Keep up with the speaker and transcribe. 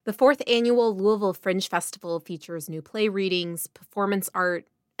The fourth annual Louisville Fringe Festival features new play readings, performance art,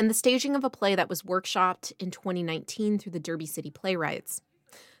 and the staging of a play that was workshopped in 2019 through the Derby City Playwrights.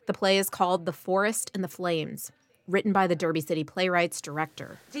 The play is called The Forest and the Flames, written by the Derby City Playwrights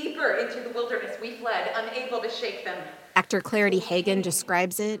director. Deeper into the wilderness we fled, unable to shake them. Actor Clarity Hagan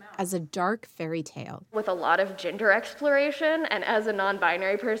describes it as a dark fairy tale. With a lot of gender exploration, and as a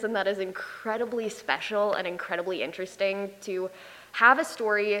non-binary person, that is incredibly special and incredibly interesting to have a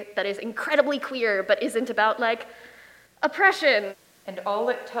story that is incredibly queer but isn't about, oppression. And all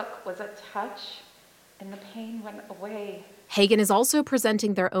it took was a touch, and the pain went away. Hagan is also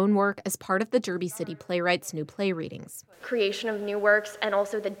presenting their own work as part of the Derby City Playwrights' new play readings. Creation of new works and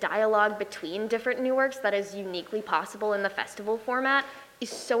also the dialogue between different new works that is uniquely possible in the festival format is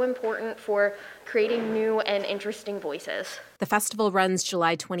so important for creating new and interesting voices. The festival runs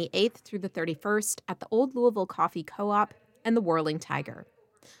July 28th through the 31st at the Old Louisville Coffee Co-op and the Whirling Tiger.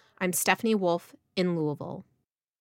 I'm Stephanie Wolf in Louisville.